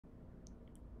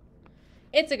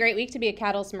It's a great week to be a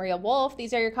Catalyst Maria Wolf.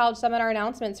 These are your college seminar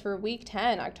announcements for week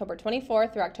 10, October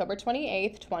 24th through October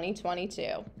 28th,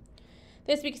 2022.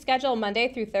 This week's schedule,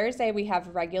 Monday through Thursday, we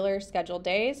have regular scheduled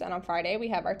days, and on Friday, we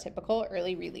have our typical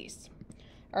early release.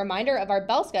 A reminder of our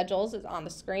bell schedules is on the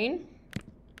screen.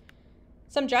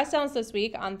 Some dress downs this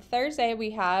week. On Thursday,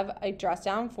 we have a dress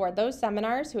down for those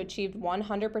seminars who achieved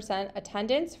 100%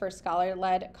 attendance for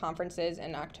scholar-led conferences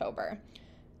in October.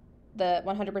 The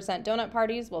 100% donut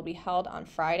parties will be held on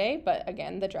Friday, but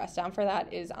again, the dress down for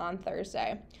that is on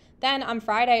Thursday. Then on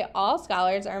Friday, all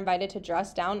scholars are invited to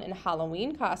dress down in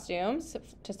Halloween costumes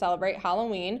to celebrate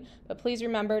Halloween, but please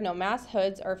remember no mask,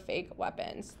 hoods, or fake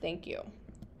weapons. Thank you.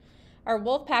 Our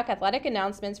Wolfpack athletic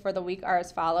announcements for the week are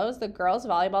as follows. The girls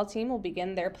volleyball team will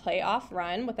begin their playoff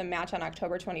run with a match on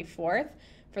October 24th.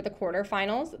 For the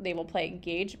quarterfinals, they will play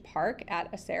Gage Park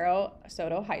at Acero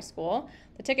Soto High School.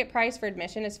 The ticket price for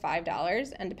admission is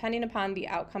 $5, and depending upon the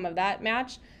outcome of that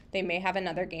match, they may have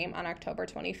another game on October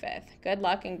 25th. Good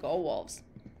luck and go Wolves.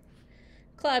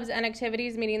 Clubs and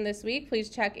activities meeting this week. Please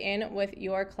check in with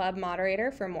your club moderator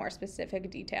for more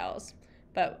specific details.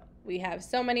 But we have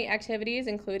so many activities,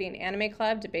 including Anime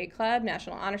Club, Debate Club,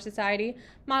 National Honor Society,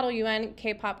 Model UN,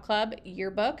 K-Pop Club,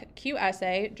 Yearbook,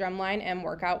 QSA, Drumline, and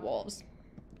Workout Wolves.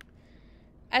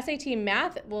 SAT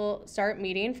Math will start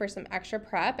meeting for some extra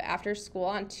prep after school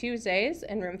on Tuesdays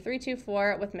in room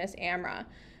 324 with Miss Amra.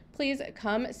 Please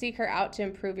come seek her out to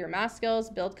improve your math skills,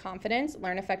 build confidence,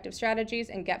 learn effective strategies,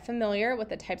 and get familiar with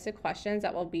the types of questions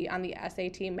that will be on the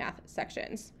SAT Math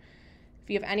sections. If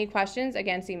you have any questions,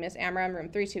 again, see Miss Amra in room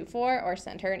 324 or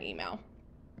send her an email.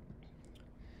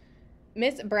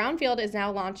 Miss Brownfield is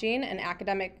now launching an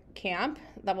academic camp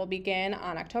that will begin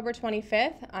on October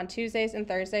 25th on Tuesdays and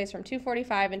Thursdays from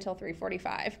 2:45 until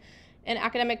 3:45. An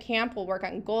academic camp will work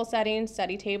on goal setting,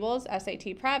 study tables,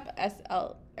 SAT prep,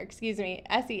 SEL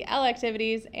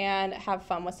activities, and have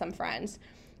fun with some friends.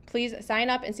 Please sign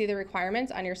up and see the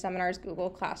requirements on your seminar's Google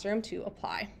Classroom to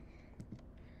apply.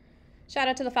 Shout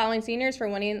out to the following seniors for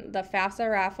winning the FAFSA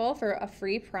raffle for a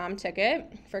free prom ticket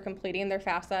for completing their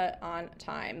FAFSA on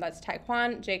time. That's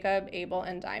Taekwon, Jacob, Abel,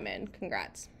 and Diamond.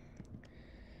 Congrats.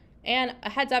 And a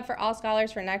heads up for all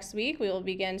scholars for next week, we will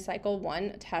begin Cycle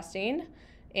 1 testing.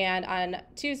 And on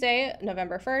Tuesday,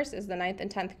 November 1st, is the 9th and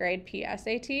 10th grade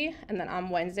PSAT. And then on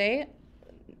Wednesday,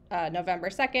 November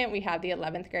 2nd, we have the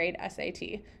 11th grade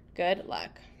SAT. Good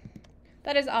luck.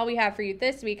 That is all we have for you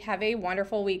this week. Have a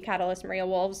wonderful week, Catalyst Maria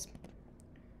Wolves.